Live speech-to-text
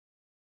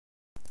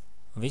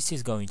This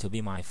is going to be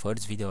my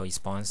first video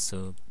response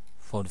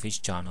for this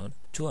channel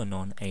to a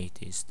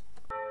non-atheist.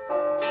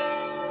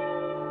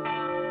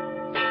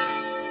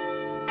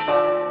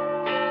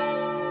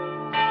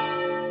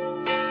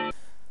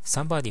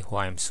 Somebody who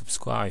I am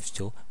subscribed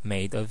to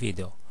made a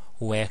video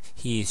where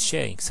he is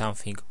sharing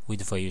something with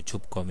the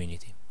YouTube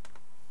community.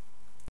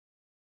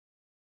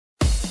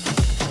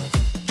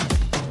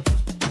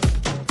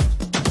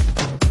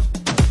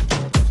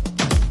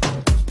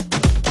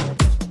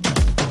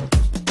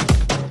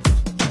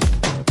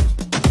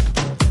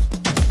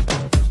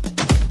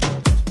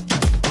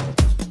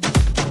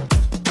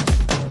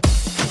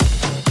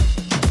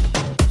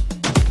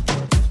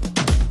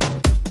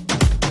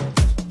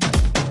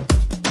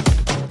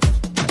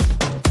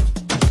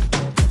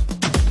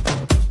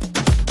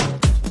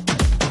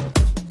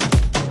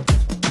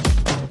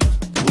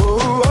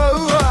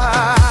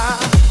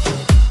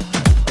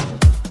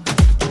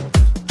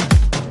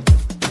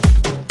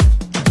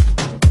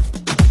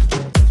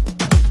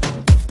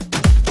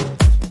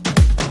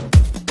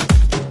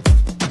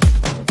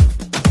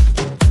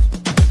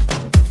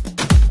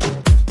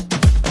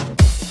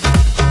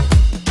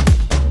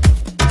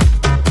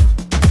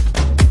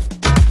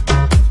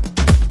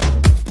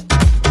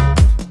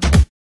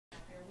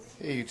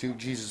 Hey YouTube,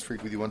 Jesus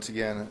Freak with you once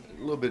again.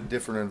 A little bit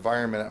different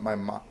environment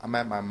at I'm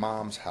at my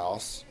mom's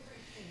house,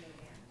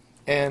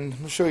 and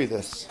I'll show you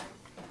this.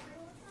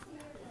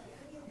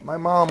 My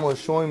mom was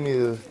showing me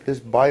this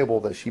Bible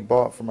that she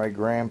bought for my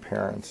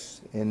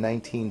grandparents in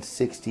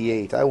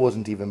 1968. I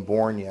wasn't even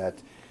born yet.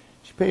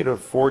 She paid a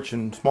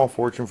fortune, small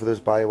fortune, for this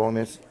Bible. I mean,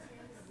 this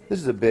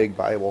is a big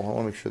Bible. I want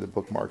to make sure the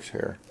bookmark's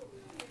here.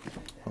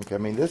 Okay, I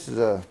mean, this is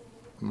a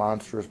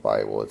monstrous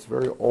Bible. It's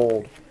very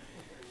old.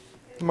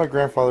 My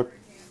grandfather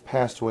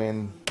passed away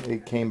and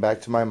it came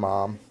back to my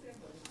mom,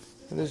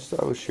 and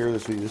I would share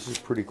this with you. This is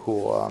pretty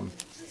cool. Of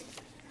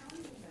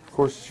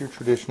course, it's your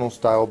traditional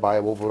style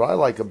Bible, but what I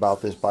like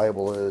about this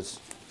Bible is,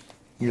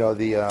 you know,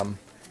 the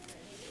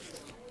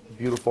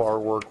beautiful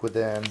artwork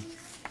within.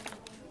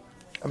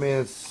 I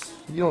mean,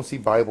 you don't see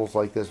Bibles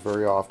like this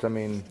very often. I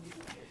mean,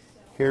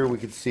 here we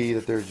could see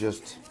that there's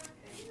just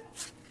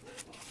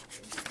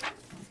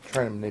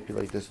trying to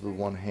manipulate this with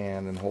one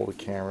hand and hold a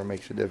camera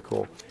makes it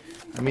difficult.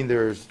 I mean,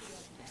 there's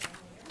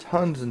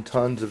tons and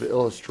tons of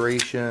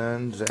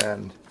illustrations,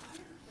 and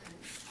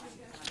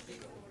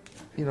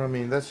you know, I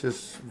mean, that's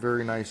just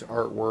very nice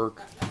artwork.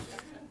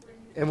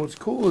 And what's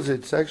cool is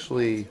it's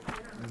actually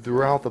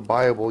throughout the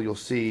Bible you'll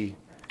see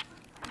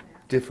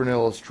different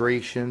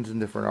illustrations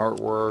and different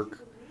artwork.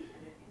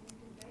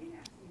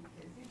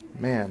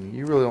 Man,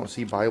 you really don't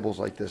see Bibles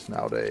like this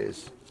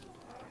nowadays.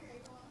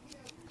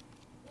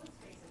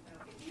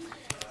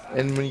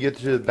 And when you get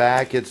to the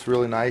back, it's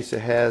really nice. It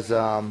has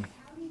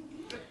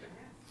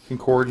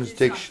concordance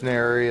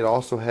dictionary. It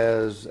also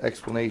has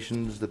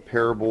explanations, the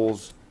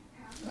parables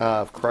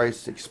of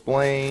Christ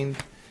explained,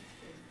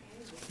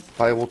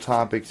 Bible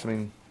topics. I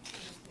mean,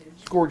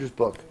 it's a gorgeous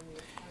book.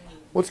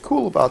 What's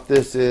cool about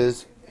this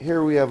is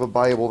here we have a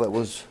Bible that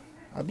was,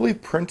 I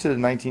believe, printed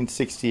in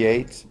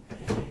 1968,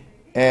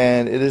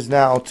 and it is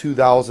now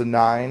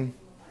 2009.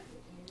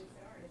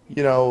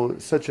 You know,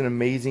 such an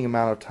amazing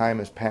amount of time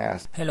has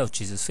passed. Hello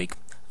Jesus Freak,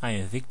 I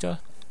am Victor.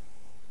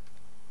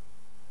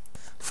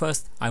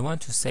 First, I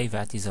want to say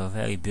that is a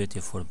very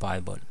beautiful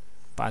Bible,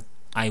 but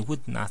I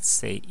would not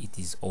say it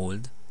is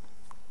old.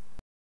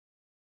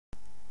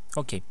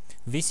 Okay,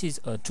 this is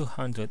a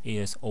 200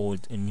 years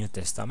old New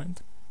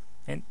Testament,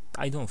 and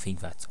I don't think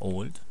that's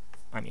old.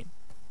 I mean,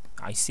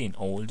 I've seen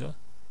older.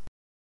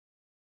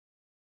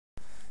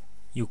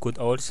 You could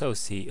also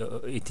see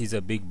it is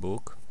a big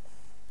book.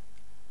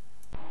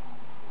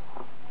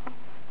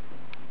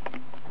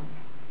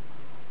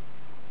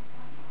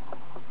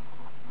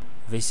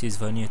 This is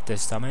the New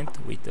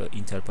Testament with the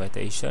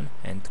interpretation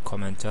and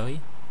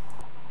commentary.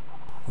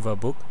 The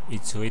book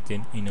is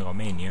written in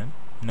Romanian.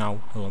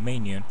 Now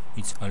Romanian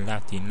is a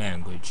Latin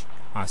language,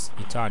 as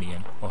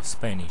Italian or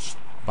Spanish,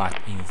 but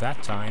in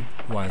that time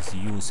was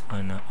used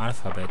an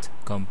alphabet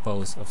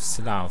composed of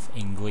Slav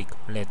and Greek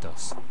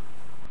letters.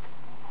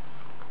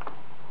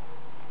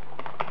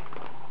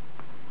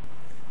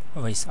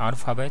 This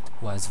alphabet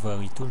was the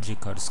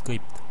liturgical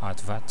script at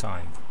that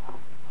time.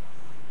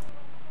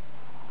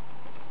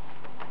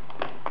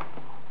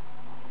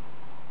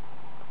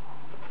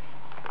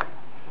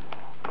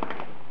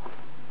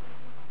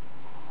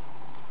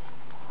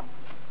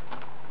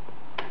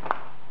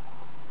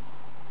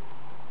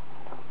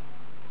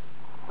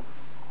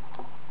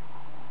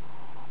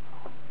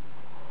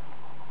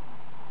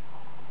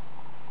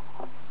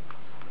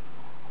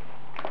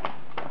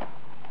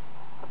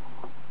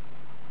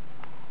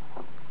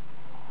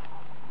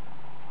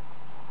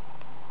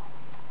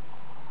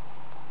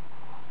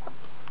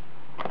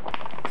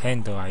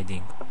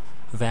 Handwriting.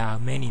 There are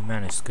many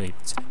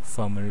manuscripts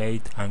from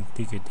late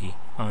antiquity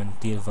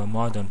until the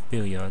modern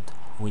period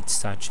with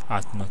such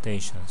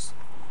annotations.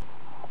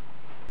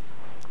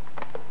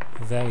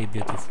 Very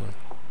beautiful.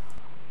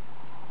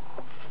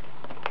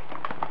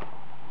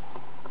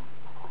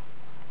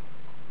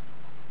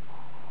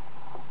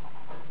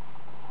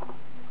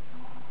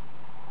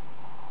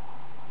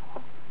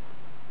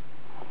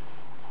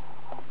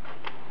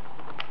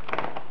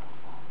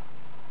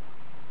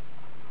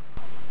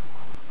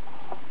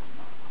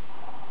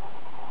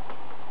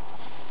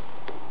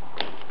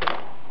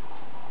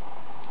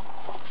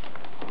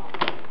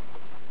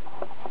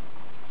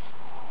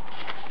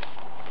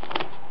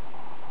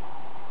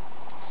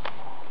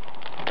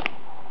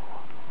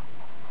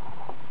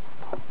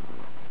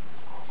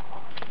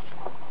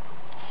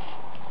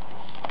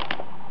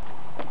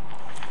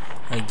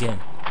 Again,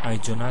 I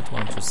do not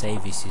want to say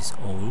this is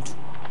old.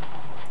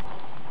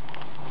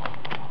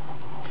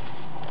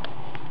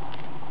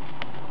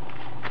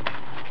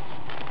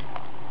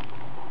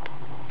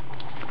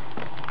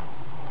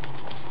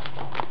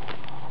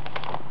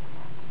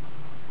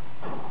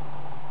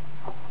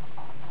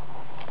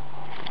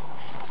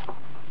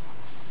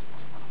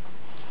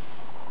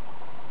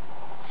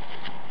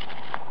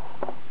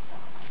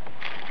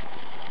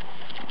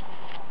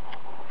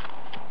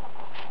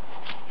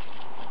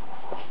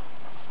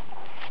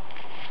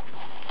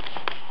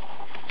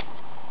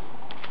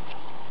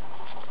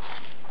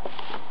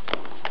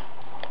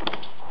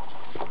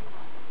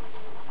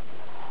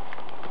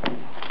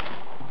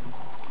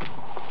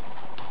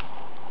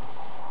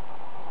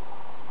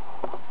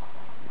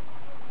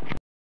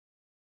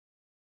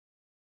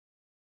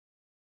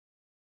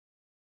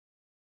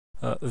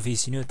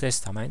 This New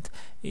Testament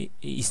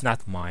is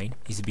not mine,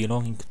 it's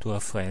belonging to a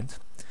friend,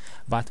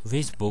 but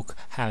this book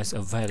has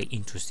a very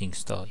interesting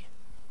story.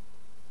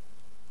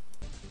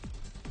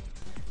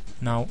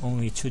 Now,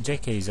 only 2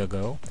 decades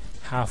ago,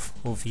 half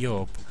of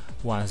Europe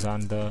was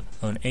under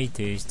an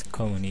atheist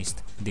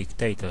communist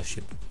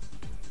dictatorship.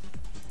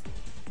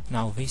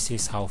 Now, this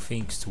is how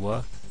things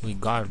were,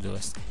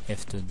 regardless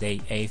if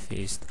today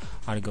atheists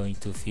are going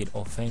to feel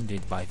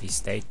offended by this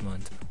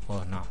statement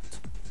or not.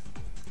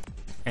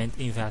 And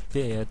in that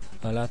period,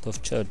 a lot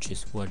of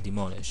churches were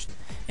demolished,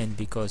 and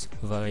because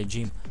the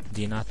regime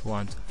did not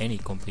want any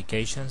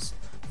complications,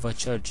 the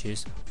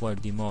churches were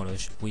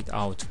demolished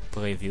without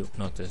preview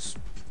notice.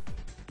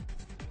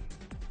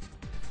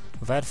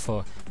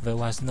 Therefore, there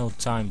was no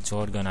time to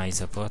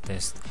organize a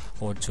protest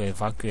or to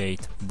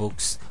evacuate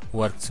books,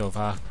 works of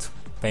art,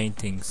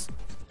 paintings.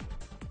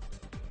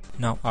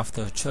 Now,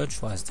 after a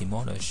church was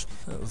demolished,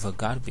 the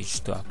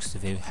garbage trucks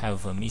will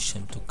have a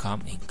mission to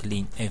come and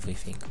clean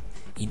everything.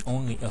 In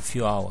only a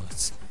few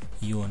hours,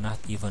 you will not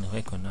even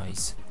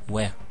recognize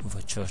where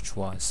the church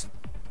was.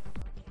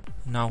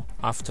 Now,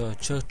 after a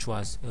church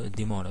was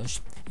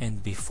demolished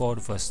and before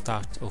the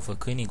start of the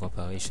cleaning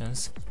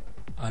operations,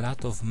 a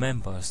lot of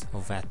members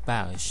of that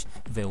parish,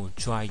 they will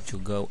try to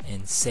go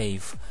and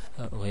save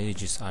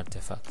religious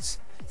artifacts,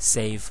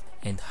 save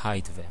and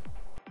hide them.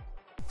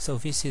 So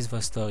this is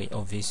the story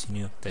of this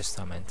New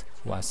Testament.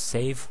 Was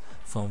saved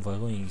from the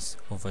ruins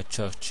of a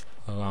church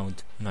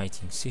around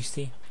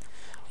 1960,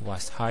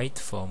 was hid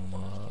from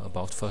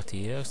about 30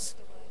 years,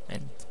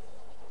 and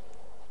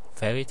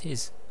there it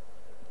is.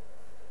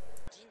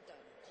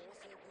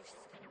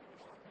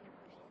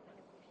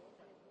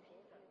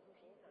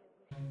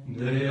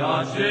 De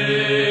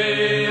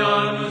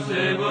aceea nu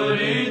se vor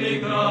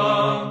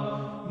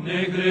ridica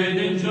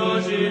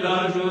necredincioșii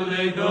la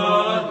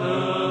judecată,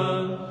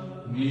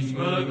 nici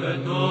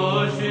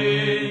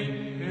păcătoșii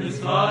în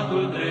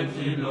sfatul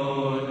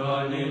dreptilor.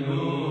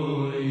 Aleluia!